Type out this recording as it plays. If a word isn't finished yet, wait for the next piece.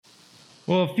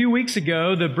Well, a few weeks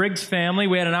ago, the Briggs family,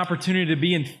 we had an opportunity to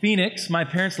be in Phoenix. My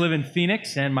parents live in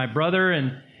Phoenix, and my brother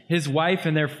and his wife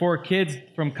and their 4 kids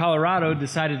from Colorado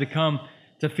decided to come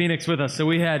to Phoenix with us. So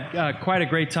we had quite a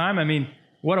great time. I mean,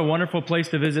 what a wonderful place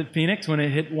to visit Phoenix when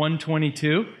it hit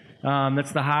 122.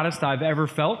 That's the hottest I've ever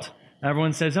felt.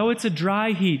 Everyone says, oh, it's a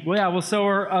dry heat. Well, yeah, well, so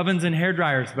are ovens and hair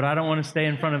dryers, but I don't want to stay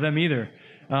in front of them either.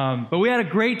 But we had a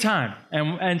great time.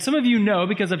 And some of you know,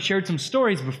 because I've shared some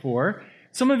stories before,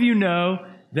 some of you know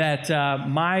that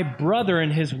my brother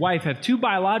and his wife have 2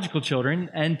 biological children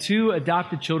and 2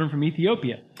 adopted children from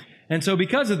Ethiopia. And so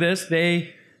because of this,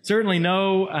 they certainly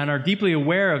know and are deeply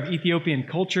aware of Ethiopian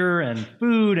culture and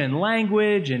food and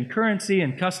language and currency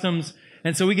and customs.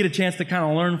 And so we get a chance to kind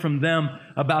of learn from them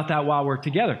about that while we're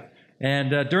together.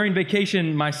 And during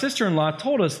vacation, my sister-in-law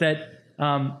told us that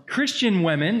Christian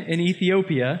women in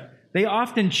Ethiopia, they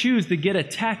often choose to get a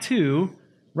tattoo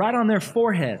right on their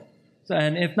forehead.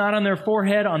 And if not on their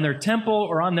forehead, on their temple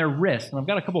or on their wrist. And I've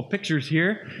got a couple pictures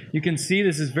here. You can see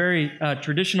this is very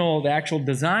traditional, the actual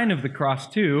design of the cross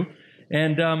too.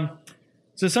 And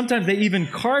so sometimes they even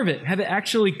carve it, have it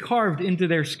actually carved into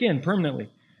their skin permanently.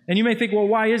 And you may think, well,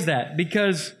 why is that?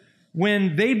 Because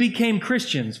when they became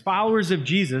Christians, followers of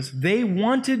Jesus, they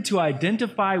wanted to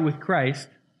identify with Christ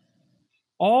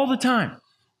all the time,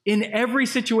 in every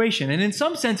situation. And in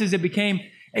some senses, it became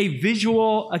a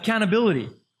visual accountability.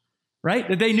 Right?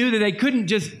 That they knew that they couldn't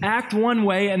just act one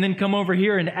way and then come over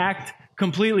here and act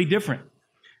completely different.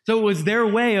 So it was their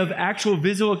way of actual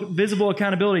visible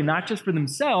accountability, not just for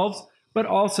themselves, but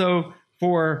also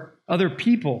for other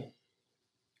people.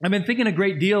 I've been thinking a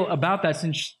great deal about that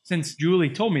since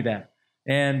Julie told me that.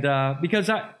 And because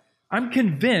I'm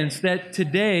convinced that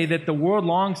today that the world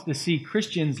longs to see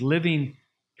Christians living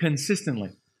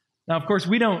consistently. Now, of course,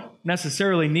 we don't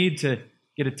necessarily need to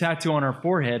get a tattoo on our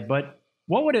forehead, but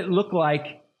what would it look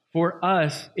like for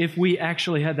us if we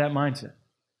actually had that mindset?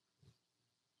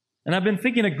 And I've been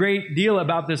thinking a great deal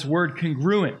about this word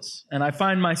congruence, and I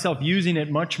find myself using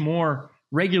it much more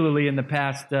regularly in the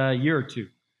past year or two.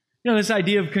 You know, this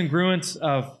idea of congruence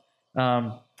of,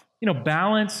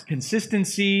 balance,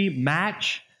 consistency,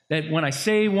 match, that when I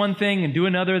say one thing and do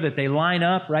another, that they line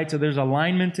up, right? So there's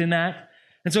alignment in that.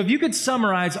 And so if you could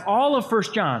summarize all of 1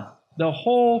 John, the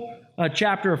whole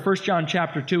chapter of 1 John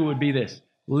chapter 2 would be this: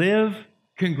 live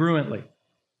congruently.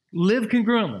 Live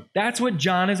congruently. That's what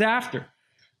John is after.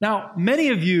 Now, many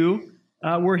of you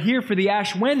were here for the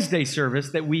Ash Wednesday service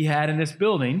that we had in this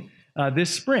building this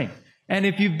spring. And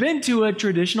if you've been to a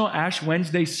traditional Ash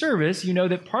Wednesday service, you know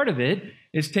that part of it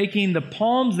is taking the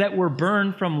palms that were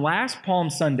burned from last Palm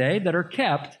Sunday that are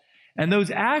kept, and those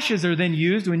ashes are then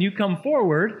used when you come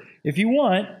forward, if you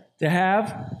want, to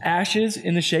have ashes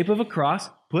in the shape of a cross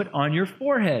put on your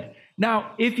forehead.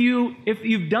 Now, if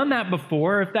you've done that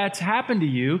before, if that's happened to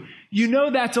you, you know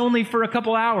that's only for a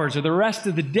couple hours or the rest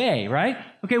of the day, right?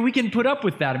 Okay, we can put up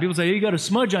with that. And people say, you got a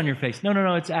smudge on your face.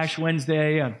 No, it's Ash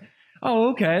Wednesday.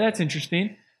 Oh, okay, that's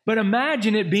interesting. But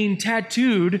imagine it being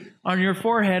tattooed on your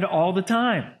forehead all the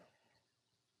time.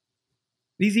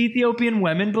 These Ethiopian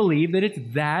women believe that it's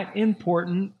that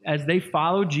important as they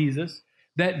follow Jesus,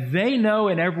 that they know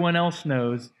and everyone else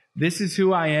knows, this is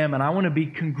who I am, and I want to be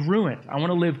congruent. I want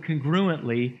to live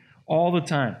congruently all the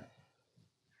time.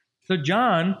 So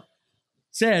John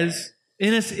says,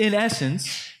 in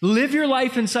essence, live your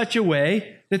life in such a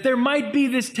way that there might be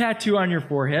this tattoo on your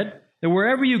forehead, that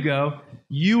wherever you go,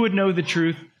 you would know the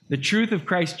truth of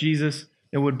Christ Jesus,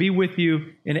 that would be with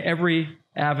you in every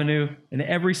avenue, in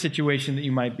every situation that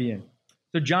you might be in.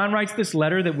 So John writes this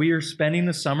letter that we are spending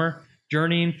the summer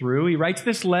journeying through. He writes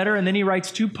this letter, and then he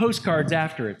writes 2 postcards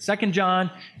after it, 2 John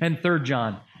and 3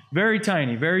 John. Very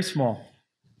tiny, very small.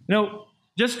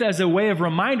 Just as a way of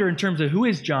reminder in terms of who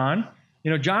is John,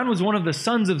 John was one of the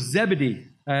sons of Zebedee,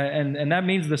 and that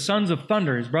means the sons of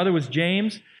thunder. His brother was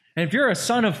James. And if you're a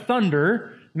son of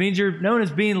thunder, it means you're known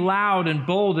as being loud and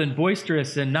bold and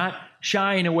boisterous and not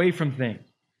shying away from things.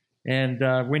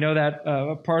 And we know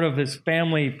that part of his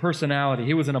family personality.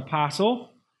 He was an apostle.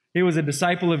 He was a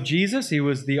disciple of Jesus. He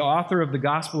was the author of the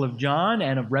Gospel of John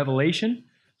and of Revelation.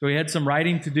 So he had some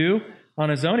writing to do on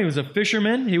his own. He was a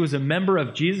fisherman. He was a member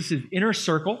of Jesus' inner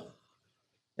circle.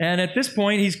 And at this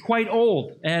point, he's quite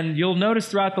old. And you'll notice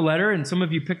throughout the letter, and some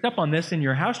of you picked up on this in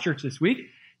your house church this week,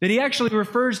 that he actually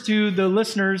refers to the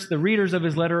listeners, the readers of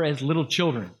his letter, as little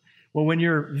children. Well, when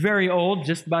you're very old,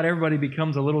 just about everybody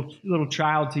becomes a little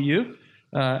child to you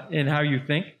in how you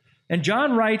think. And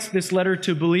John writes this letter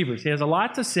to believers. He has a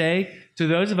lot to say to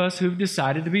those of us who've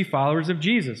decided to be followers of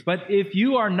Jesus. But if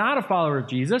you are not a follower of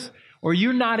Jesus, or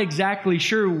you're not exactly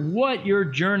sure what your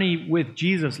journey with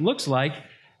Jesus looks like,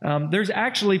 there's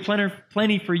actually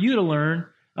plenty for you to learn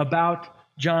about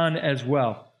John as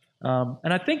well.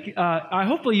 And I think,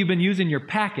 hopefully you've been using your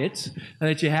packets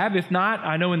that you have. If not,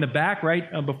 I know in the back,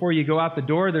 right, before you go out the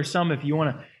door, there's some. If you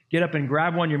want to get up and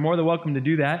grab one, you're more than welcome to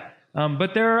do that.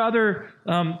 But there are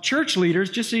other church leaders,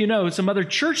 just so you know, some other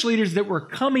church leaders that were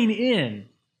coming in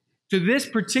to this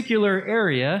particular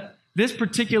area, this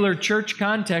particular church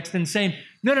context, and saying,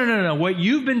 no, what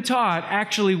you've been taught,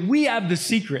 actually, we have the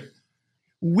secret.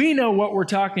 We know what we're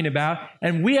talking about,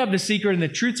 and we have the secret, and the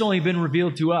truth's only been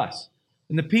revealed to us.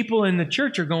 And the people in the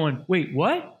church are going, wait,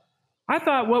 what? I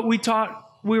thought what we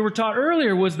were taught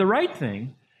earlier was the right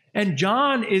thing. And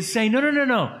John is saying,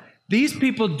 no. These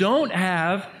people don't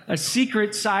have a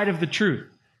secret side of the truth.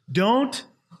 Don't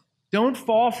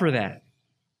fall for that.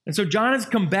 And so John is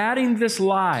combating this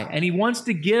lie, and he wants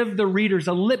to give the readers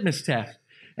a litmus test.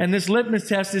 And this litmus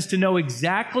test is to know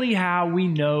exactly how we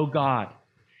know God,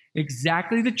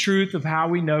 exactly the truth of how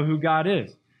we know who God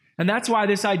is. And that's why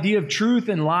this idea of truth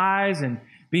and lies and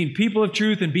being people of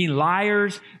truth and being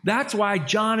liars, that's why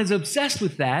John is obsessed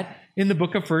with that in the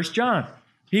book of 1 John.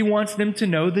 He wants them to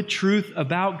know the truth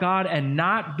about God and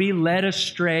not be led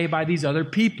astray by these other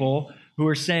people who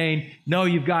are saying, no,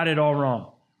 you've got it all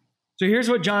wrong. So here's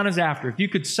what John is after. If you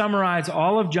could summarize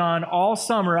all of John all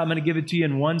summer, I'm going to give it to you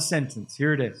in one sentence.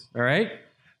 Here it is, all right?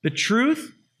 The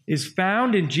truth is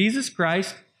found in Jesus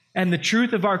Christ, and the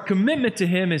truth of our commitment to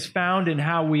him is found in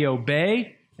how we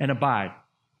obey and abide.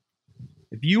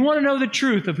 If you want to know the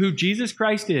truth of who Jesus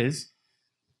Christ is,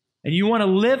 and you want to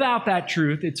live out that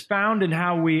truth, it's found in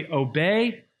how we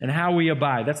obey and how we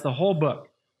abide. That's the whole book.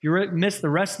 If you miss the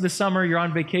rest of the summer, you're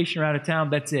on vacation or out of town,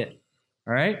 that's it.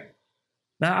 All right?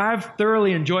 Now, I've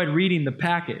thoroughly enjoyed reading the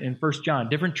packet in 1 John.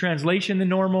 Different translation than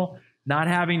normal, not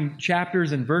having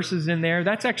chapters and verses in there.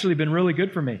 That's actually been really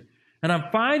good for me. And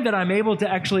I find that I'm able to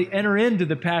actually enter into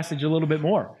the passage a little bit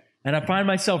more. And I find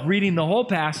myself reading the whole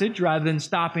passage rather than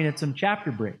stopping at some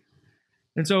chapter breaks.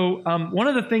 And so one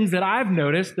of the things that I've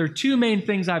noticed, there are two main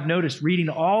things I've noticed reading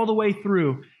all the way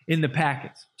through in the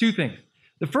packets. Two things.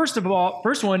 The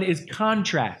first one is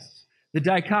contrasts, the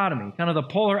dichotomy, kind of the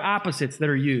polar opposites that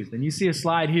are used. And you see a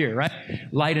slide here, right?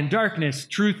 Light and darkness,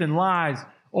 truth and lies,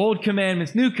 old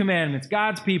commandments, new commandments,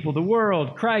 God's people, the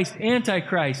world, Christ,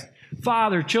 Antichrist,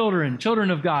 Father, children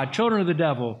of God, children of the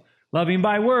devil, loving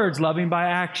by words, loving by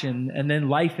action, and then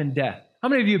life and death. How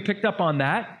many of you picked up on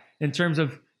that in terms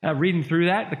of reading through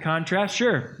that, the contrast?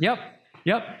 Sure. Yep.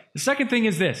 The second thing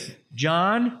is this.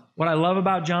 John, what I love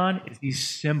about John is he's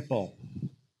simple.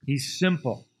 He's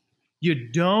simple. You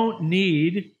don't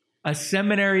need a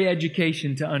seminary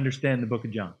education to understand the book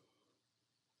of John.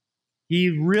 He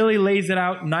really lays it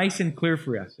out nice and clear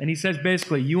for us. And he says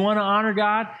basically, you want to honor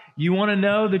God, you want to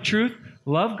know the truth,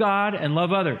 love God and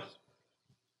love others.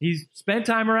 He's spent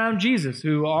time around Jesus,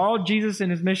 who all Jesus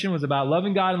and his mission was about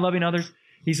loving God and loving others.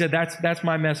 He said, that's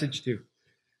my message too.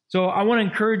 So I want to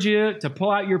encourage you to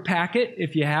pull out your packet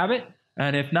if you have it.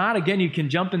 And if not, again, you can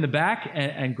jump in the back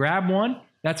and grab one.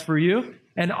 That's for you.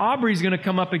 And Aubrey's going to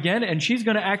come up again, and she's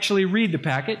going to actually read the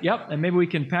packet. Yep, and maybe we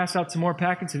can pass out some more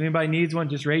packets. If anybody needs one,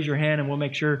 just raise your hand, and we'll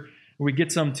make sure we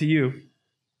get some to you.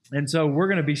 And so we're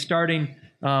going to be starting,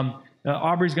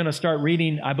 Aubrey's going to start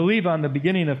reading, I believe, on the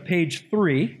beginning of page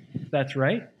 3. That's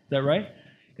right. Is that right?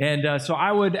 And so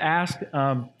I would ask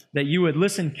that you would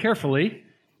listen carefully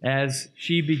as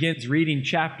she begins reading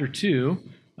chapter 2,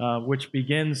 which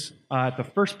begins at the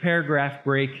first paragraph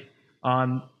break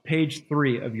on page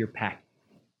 3 of your packet.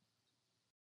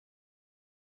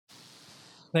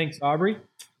 Thanks, Aubrey.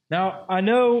 Now, I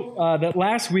know that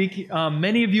last week,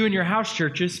 many of you in your house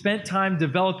churches spent time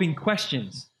developing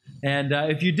questions. And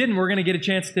if you didn't, we're going to get a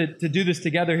chance to do this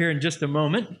together here in just a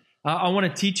moment. I want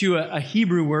to teach you a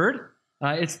Hebrew word.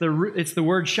 It's the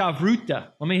word shavruta.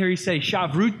 Let me hear you say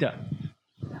shavruta.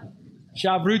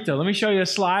 Shavruta. Let me show you a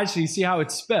slide so you see how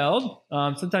it's spelled.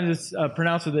 Sometimes it's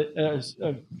pronounced with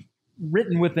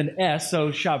written with an S, so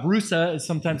shavrusa is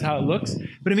sometimes how it looks.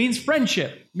 But it means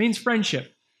friendship. It means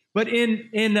friendship. But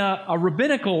in a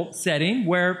rabbinical setting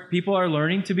where people are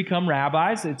learning to become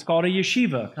rabbis, it's called a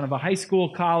yeshiva, kind of a high school,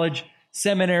 college,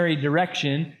 seminary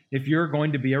direction if you're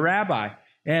going to be a rabbi.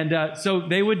 And so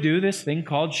they would do this thing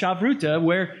called shavruta,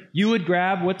 where you would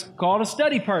grab what's called a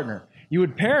study partner. You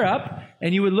would pair up,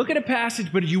 and you would look at a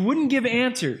passage, but you wouldn't give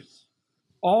answers.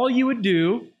 All you would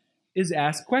do is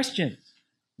ask questions.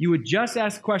 You would just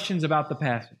ask questions about the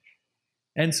passage.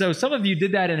 And so some of you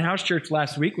did that in house church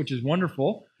last week, which is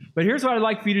wonderful. But here's what I'd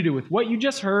like for you to do. With what you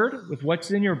just heard, with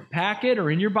what's in your packet or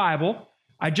in your Bible,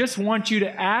 I just want you to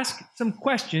ask some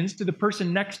questions to the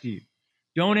person next to you.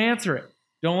 Don't answer it.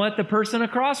 Don't let the person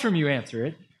across from you answer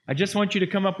it. I just want you to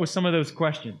come up with some of those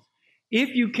questions.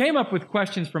 If you came up with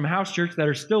questions from house church that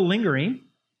are still lingering,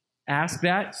 ask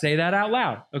that, say that out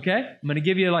loud, okay? I'm going to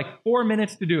give you like 4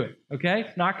 minutes to do it, okay?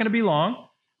 It's not going to be long,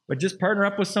 but just partner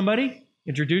up with somebody,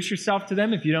 introduce yourself to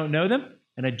them if you don't know them,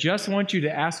 and I just want you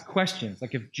to ask questions.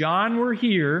 Like if John were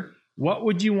here, what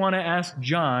would you want to ask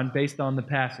John based on the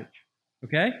passage?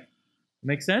 Okay?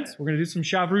 Make sense? We're going to do some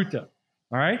shavruta,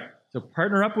 all right? So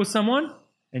partner up with someone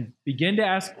and begin to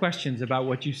ask questions about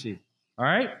what you see, all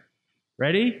right?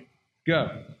 Ready?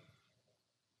 Go.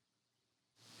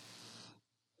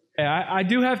 Okay, I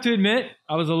do have to admit,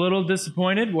 I was a little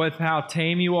disappointed with how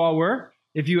tame you all were.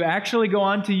 If you actually go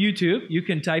onto YouTube, you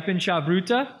can type in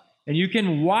Shavruta, and you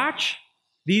can watch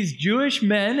these Jewish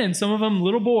men, and some of them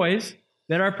little boys,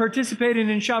 that are participating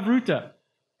in Shavruta.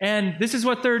 And this is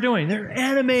what they're doing. They're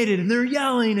animated, and they're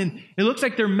yelling, and it looks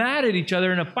like they're mad at each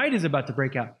other, and a fight is about to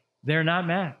break out. They're not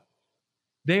mad.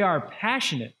 They are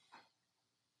passionate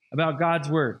about God's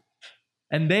word.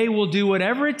 And they will do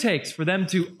whatever it takes for them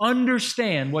to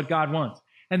understand what God wants.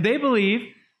 And they believe,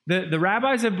 the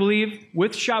rabbis have believed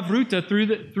with Shavruta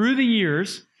through the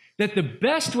years, that the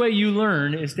best way you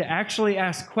learn is to actually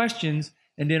ask questions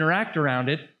and interact around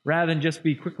it rather than just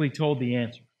be quickly told the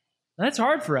answer. Now, that's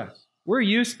hard for us. We're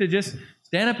used to just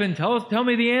stand up and tell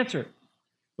me the answer.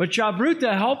 But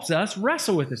Shavruta helps us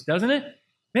wrestle with this, doesn't it?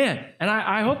 Man, and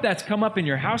I hope that's come up in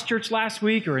your house church last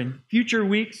week or in future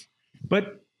weeks.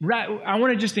 But I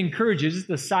want to just encourage you, just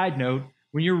a side note,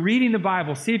 when you're reading the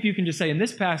Bible, see if you can just say, in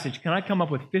this passage, can I come up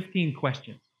with 15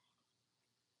 questions?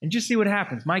 And just see what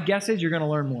happens. My guess is you're going to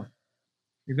learn more.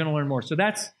 You're going to learn more. So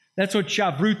that's what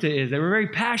Shavruta is. They were very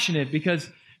passionate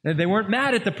because they weren't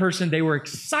mad at the person. They were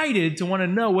excited to want to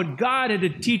know what God had to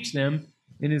teach them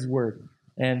in His Word.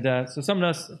 And so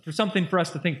something for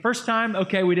us to think. First time,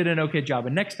 okay, we did an okay job.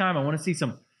 And next time, I want to see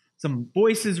some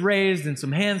voices raised and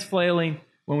some hands flailing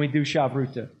when we do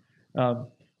Shavruta. I'm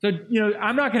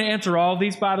not going to answer all of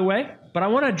these, by the way, but I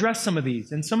want to address some of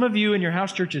these. And some of you in your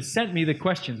house churches sent me the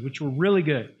questions, which were really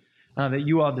good, that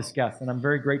you all discussed, and I'm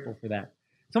very grateful for that.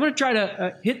 So I'm going to try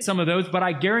to hit some of those, but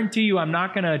I guarantee you I'm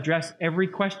not going to address every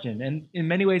question. And in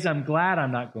many ways, I'm glad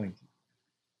I'm not going to,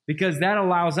 because that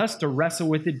allows us to wrestle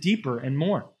with it deeper and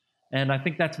more. And I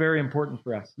think that's very important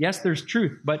for us. Yes, there's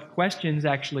truth, but questions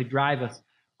actually drive us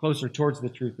closer towards the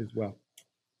truth as well.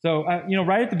 So,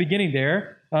 right at the beginning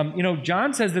there,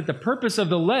 John says that the purpose of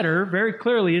the letter very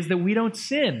clearly is that we don't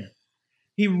sin.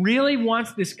 He really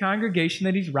wants this congregation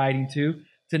that he's writing to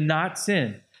not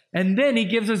sin. And then he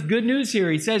gives us good news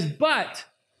here. He says, but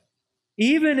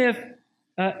even if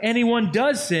anyone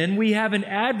does sin, we have an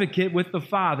advocate with the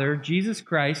Father, Jesus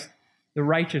Christ, the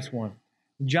righteous one.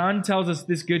 John tells us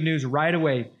this good news right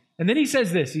away. And then he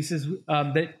says this. He says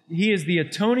that he is the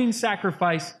atoning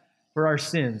sacrifice for our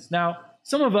sins. Now,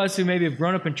 some of us who maybe have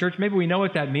grown up in church, maybe we know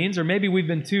what that means, or maybe we've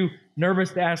been too nervous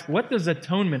to ask, what does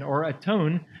atonement or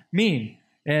atone mean?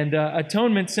 And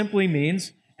atonement simply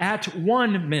means at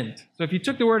one mint. So if you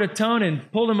took the word atone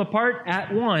and pulled them apart,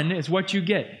 at one is what you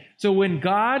get. So when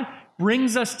God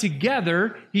brings us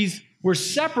together, we're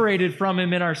separated from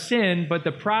Him in our sin, but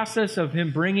the process of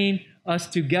Him bringing us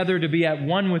together to be at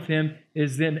one with Him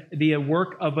is then the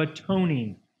work of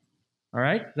atoning. All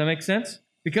right? Does that make sense?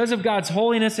 Because of God's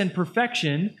holiness and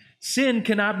perfection, sin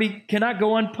cannot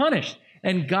go unpunished.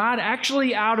 And God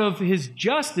actually, out of His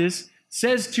justice,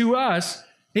 says to us,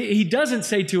 He doesn't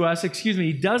say,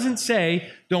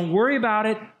 don't worry about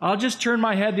it, I'll just turn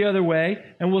my head the other way,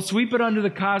 and we'll sweep it under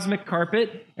the cosmic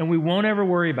carpet, and we won't ever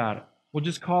worry about it. We'll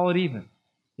just call it even.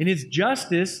 In His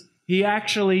justice, He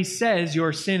actually says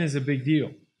your sin is a big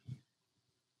deal.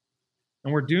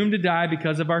 And we're doomed to die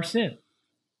because of our sin.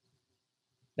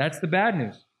 That's the bad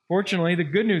news. Fortunately, the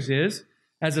good news is,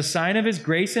 as a sign of His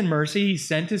grace and mercy, He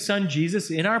sent His Son Jesus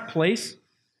in our place.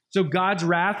 So God's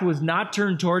wrath was not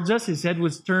turned towards us. His head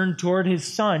was turned toward His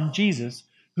Son, Jesus,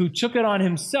 who took it on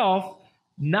Himself,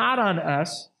 not on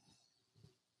us,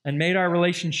 and made our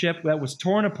relationship that was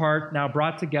torn apart now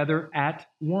brought together at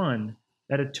one,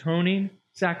 that atoning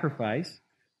sacrifice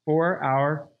for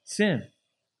our sin.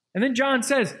 And then John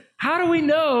says, how do we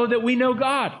know that we know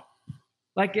God?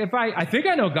 Like, if I think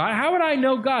I know God, how would I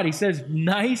know God? He says,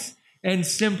 nice and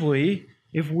simply,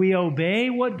 if we obey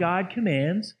what God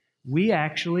commands, we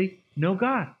actually know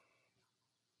God.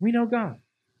 We know God.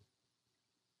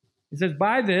 He says,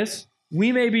 by this,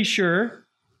 we may be sure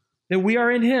that we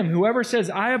are in Him. Whoever says,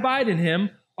 I abide in Him,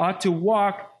 ought to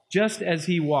walk just as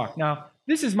He walked. Now,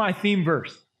 this is my theme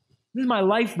verse. This is my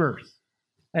life verse.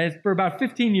 And for about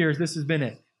 15 years, this has been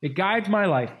it. It guides my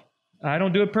life. I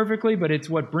don't do it perfectly, but it's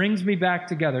what brings me back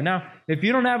together. Now, if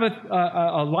you don't have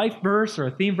a life verse or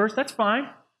a theme verse, that's fine.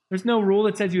 There's no rule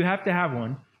that says you have to have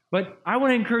one, but I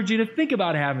want to encourage you to think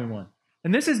about having one.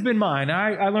 And this has been mine.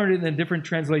 I learned it in a different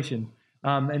translation.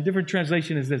 And different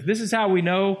translation is this. This is how we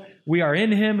know we are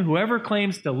in him. Whoever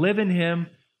claims to live in him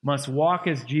must walk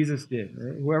as Jesus did.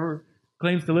 Whoever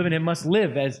claims to live in him must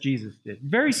live as Jesus did.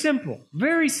 Very simple.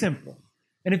 Very simple.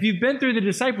 And if you've been through the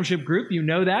discipleship group, you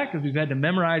know that because we've had to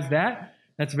memorize that.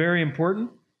 That's very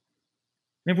important.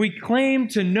 If we claim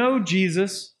to know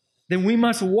Jesus, then we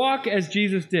must walk as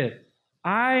Jesus did.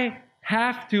 I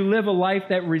have to live a life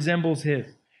that resembles his.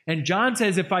 And John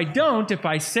says, if I don't, if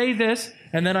I say this,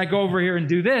 and then I go over here and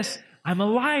do this, I'm a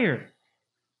liar.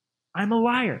 I'm a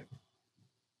liar.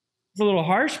 It's a little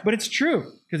harsh, but it's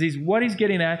true, because what he's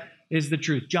getting at is the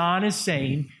truth. John is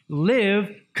saying,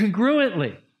 live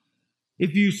congruently.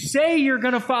 If you say you're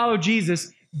going to follow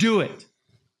Jesus, do it.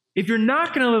 If you're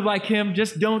not going to live like him,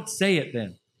 just don't say it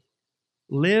then.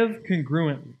 Live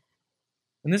congruently.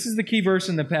 And this is the key verse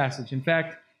in the passage. In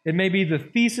fact, it may be the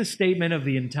thesis statement of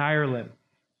the entire letter.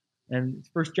 And it's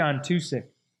 1 John 2:6.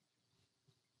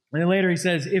 And then later he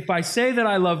says, if I say that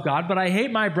I love God, but I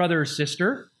hate my brother or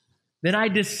sister, then I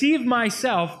deceive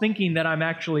myself thinking that I'm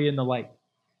actually in the light.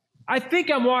 I think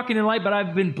I'm walking in light, but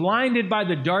I've been blinded by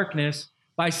the darkness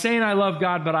by saying I love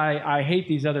God, but I hate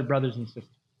these other brothers and sisters.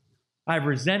 I have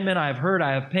resentment, I have hurt,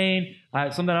 I have pain, I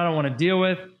have something I don't want to deal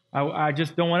with. I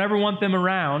just don't ever want them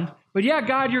around. But yeah,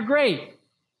 God, you're great.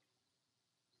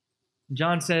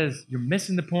 John says, you're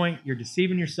missing the point, you're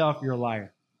deceiving yourself, you're a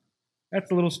liar. That's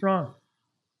a little strong.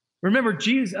 Remember,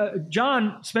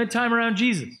 John spent time around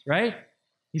Jesus, right?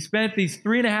 He spent these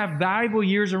 3.5 valuable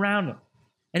years around him.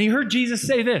 And he heard Jesus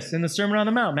say this in the Sermon on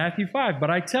the Mount, Matthew 5,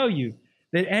 but I tell you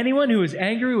that anyone who is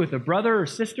angry with a brother or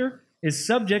sister is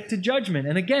subject to judgment.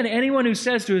 And again, anyone who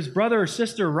says to his brother or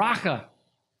sister, Racha,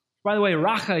 by the way,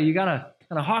 Racha, you got to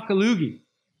kind of hawk a loogie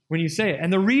when you say it.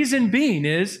 And the reason being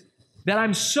is that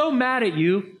I'm so mad at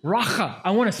you, Racha,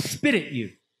 I want to spit at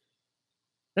you.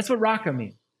 That's what Racha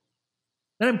means.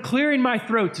 That I'm clearing my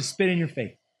throat to spit in your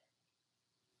face.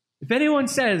 If anyone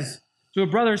says to a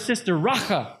brother or sister,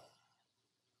 Racha,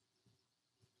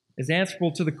 is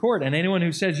answerable to the court, and anyone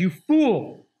who says, you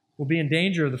fool, will be in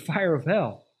danger of the fire of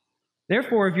hell.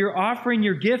 Therefore, if you're offering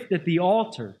your gift at the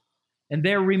altar, and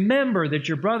there remember that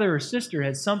your brother or sister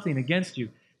has something against you,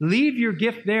 leave your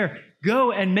gift there.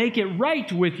 Go and make it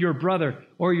right with your brother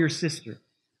or your sister.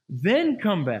 Then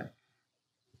come back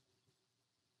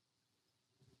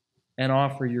and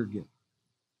offer your gift.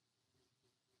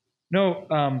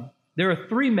 No, there are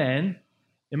 3 men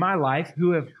in my life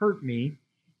who have hurt me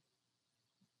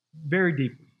very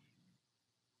deeply.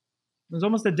 It was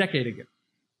almost a decade ago.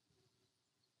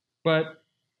 But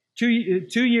 2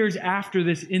 years after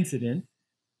this incident,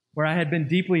 where I had been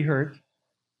deeply hurt,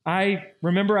 I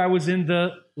remember I was in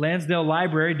the Lansdale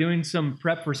Library doing some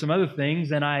prep for some other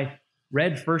things, and I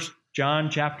read 1 John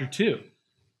chapter 2.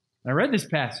 I read this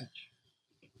passage.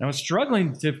 And I was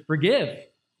struggling to forgive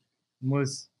and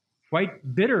was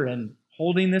quite bitter and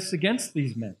holding this against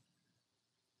these men.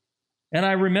 And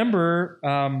I remember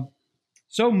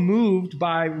so moved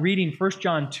by reading 1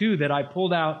 John 2 that I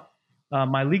pulled out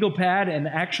my legal pad and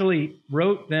actually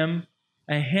wrote them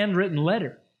a handwritten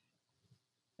letter.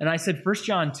 And I said, 1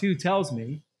 John 2 tells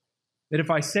me that if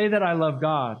I say that I love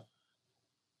God,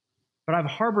 but I've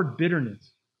harbored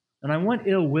bitterness and I want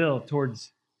ill will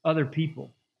towards other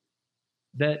people,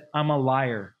 that I'm a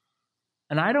liar.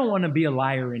 And I don't want to be a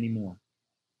liar anymore.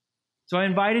 So I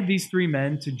invited these 3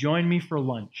 men to join me for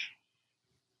lunch.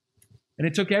 And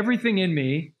it took everything in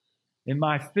me, in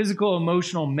my physical,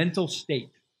 emotional, mental state,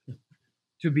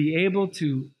 to be able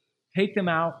to take them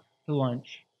out to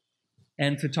lunch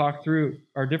and to talk through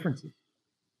our differences.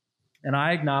 And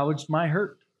I acknowledged my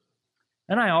hurt.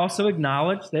 And I also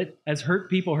acknowledged that as hurt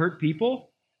people,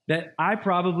 that I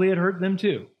probably had hurt them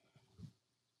too.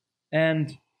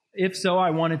 And if so,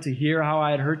 I wanted to hear how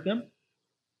I had hurt them.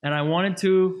 And I wanted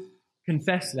to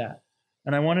confess that.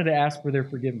 And I wanted to ask for their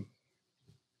forgiveness.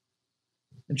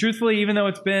 And truthfully, even though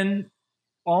it's been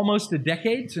almost a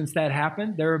decade since that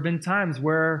happened, there have been times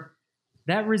where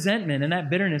that resentment and that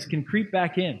bitterness can creep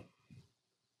back in.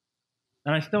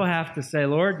 And I still have to say,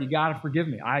 Lord, you got to forgive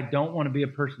me. I don't want to be a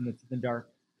person that's in the dark.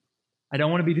 I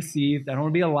don't want to be deceived. I don't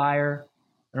want to be a liar.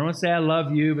 I don't want to say I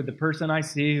love you, but the person I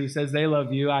see who says they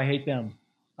love you, I hate them.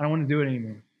 I don't want to do it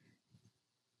anymore.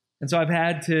 And so I've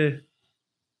had to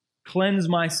cleanse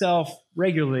myself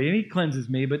regularly. And he cleanses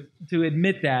me, but to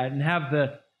admit that and have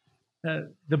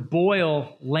the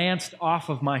boil lanced off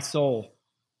of my soul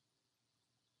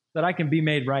so that I can be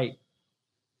made right.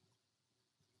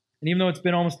 And even though it's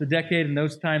been almost a decade and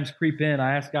those times creep in,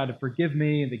 I ask God to forgive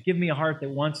me and to give me a heart that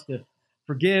wants to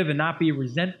forgive and not be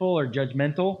resentful or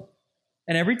judgmental.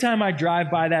 And every time I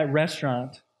drive by that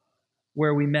restaurant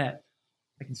where we met,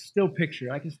 I can still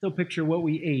picture what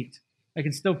we ate. I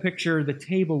can still picture the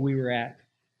table we were at.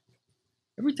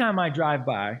 Every time I drive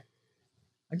by,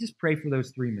 I just pray for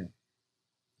those three men.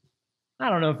 I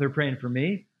don't know if they're praying for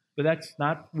me, but that's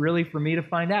not really for me to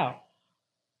find out.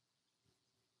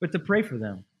 But to pray for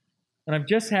them. And I've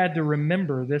just had to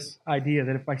remember this idea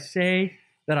that if I say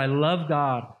that I love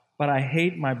God, but I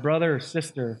hate my brother or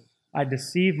sister, I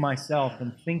deceive myself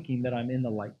in thinking that I'm in the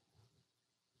light.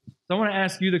 So I want to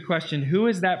ask you the question, who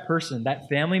is that person, that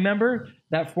family member,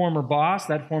 that former boss,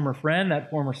 that former friend, that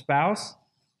former spouse,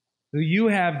 who you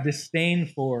have disdain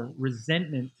for,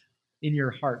 resentment in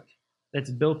your heart that's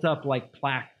built up like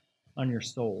plaque on your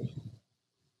soul?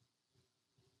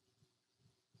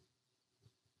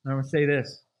 I want to say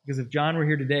this, because if John were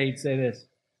here today, he'd say this.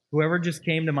 Whoever just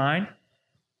came to mind,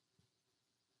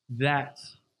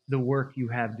 that's the work you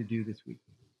have to do this week.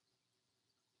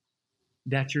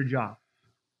 That's your job.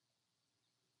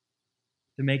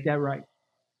 To make that right.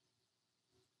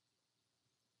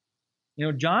 You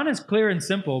know, John is clear and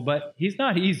simple, but he's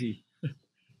not easy.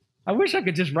 I wish I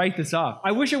could just write this off.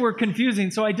 I wish it were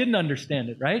confusing so I didn't understand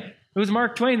it, right? It was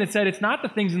Mark Twain that said, it's not the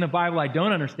things in the Bible I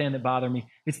don't understand that bother me,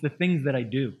 it's the things that I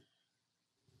do.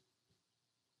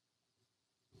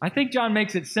 I think John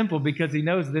makes it simple because he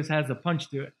knows this has a punch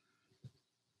to it.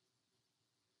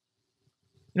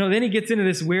 You know, then he gets into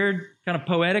this weird kind of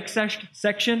poetic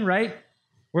section, right?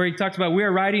 Where he talks about, we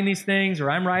are writing these things, or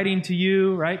I'm writing to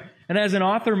you, right? And as an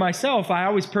author myself, I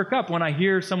always perk up when I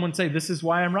hear someone say, this is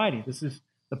why I'm writing. This is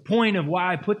the point of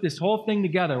why I put this whole thing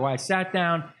together, why I sat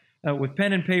down with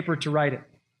pen and paper to write it.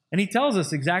 And he tells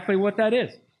us exactly what that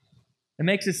is. It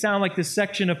makes it sound like this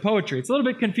section of poetry. It's a little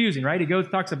bit confusing, right? He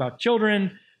talks about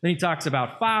children, then he talks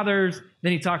about fathers,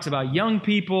 then he talks about young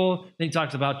people, then he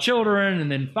talks about children,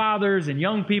 and then fathers and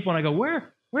young people. And I go,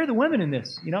 where are the women in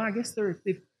this? You know, I guess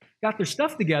they've got their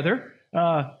stuff together.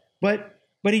 But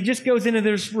he just goes into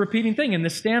this repeating thing. And the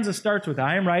stanza starts with,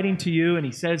 I am writing to you, and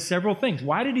he says several things.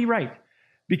 Why did he write?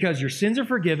 Because your sins are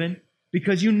forgiven,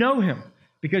 because you know him,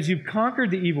 because you've conquered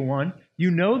the evil one,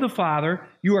 you know the Father,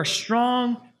 you are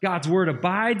strong, God's word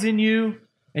abides in you,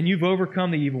 and you've overcome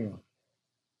the evil one.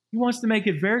 He wants to make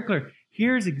it very clear.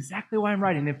 Here's exactly why I'm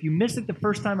writing. If you missed it the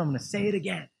first time, I'm going to say it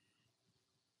again.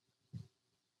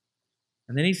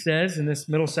 And then he says in this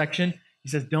middle section, he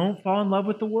says, don't fall in love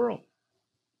with the world.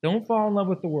 Don't fall in love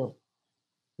with the world.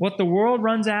 What the world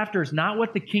runs after is not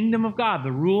what the kingdom of God,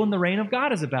 the rule and the reign of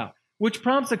God is about. Which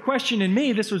prompts a question in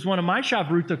me. This was one of my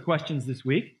Shavruta questions this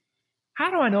week.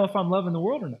 How do I know if I'm loving the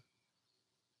world or not?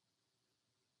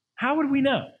 How would we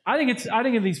know? I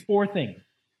think of these four things.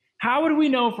 How would we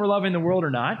know if we're loving the world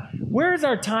or not? Where is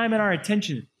our time and our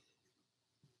attention?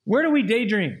 Where do we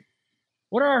daydream?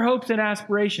 What are our hopes and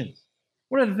aspirations?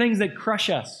 What are the things that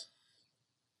crush us?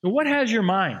 So what has your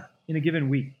mind in a given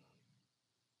week?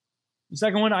 The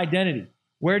second one, identity.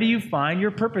 Where do you find your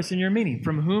purpose and your meaning?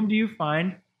 From whom do you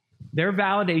find their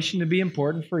validation to be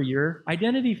important for your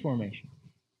identity formation?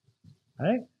 All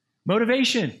right?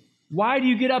 Motivation. Why do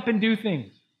you get up and do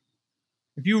things?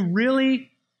 If you really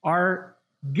are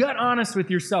gut honest with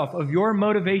yourself of your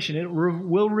motivation, it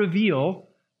will reveal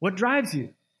what drives you,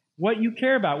 what you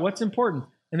care about, what's important.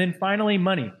 And then finally,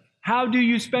 money. How do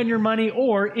you spend your money?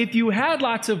 Or if you had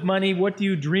lots of money, what do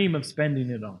you dream of spending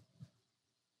it on?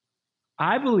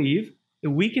 I believe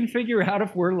that we can figure out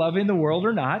if we're loving the world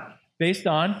or not based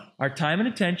on our time and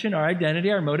attention, our identity,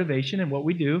 our motivation, and what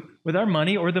we do with our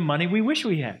money or the money we wish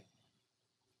we had.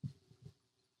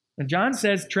 And John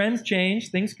says trends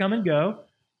change, things come and go.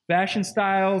 Fashion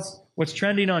styles, what's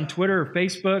trending on Twitter or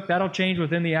Facebook, that'll change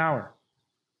within the hour.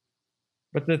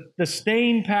 But the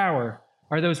staying power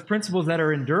are those principles that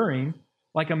are enduring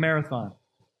like a marathon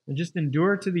and just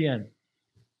endure to the end. And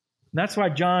that's why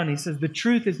John, he says, the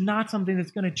truth is not something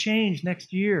that's going to change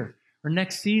next year or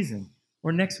next season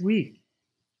or next week.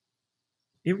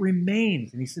 It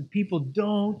remains. And he said, people,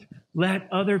 don't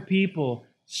let other people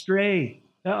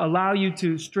allow you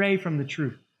to stray from the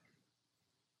truth.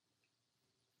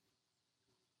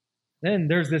 Then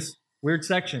there's this weird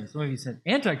section. Some of you said,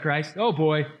 Antichrist, oh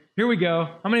boy, here we go.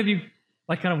 How many of you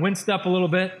kind of winced up a little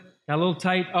bit, got a little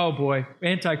tight? Oh boy,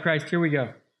 Antichrist, here we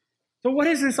go. So what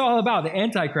is this all about, the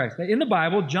Antichrist? In the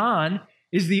Bible, John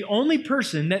is the only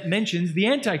person that mentions the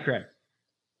Antichrist.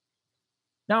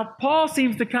 Now, Paul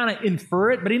seems to kind of infer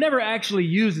it, but he never actually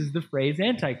uses the phrase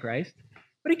Antichrist.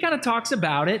 But he kind of talks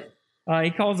about it.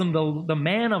 He calls him the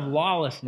man of lawlessness.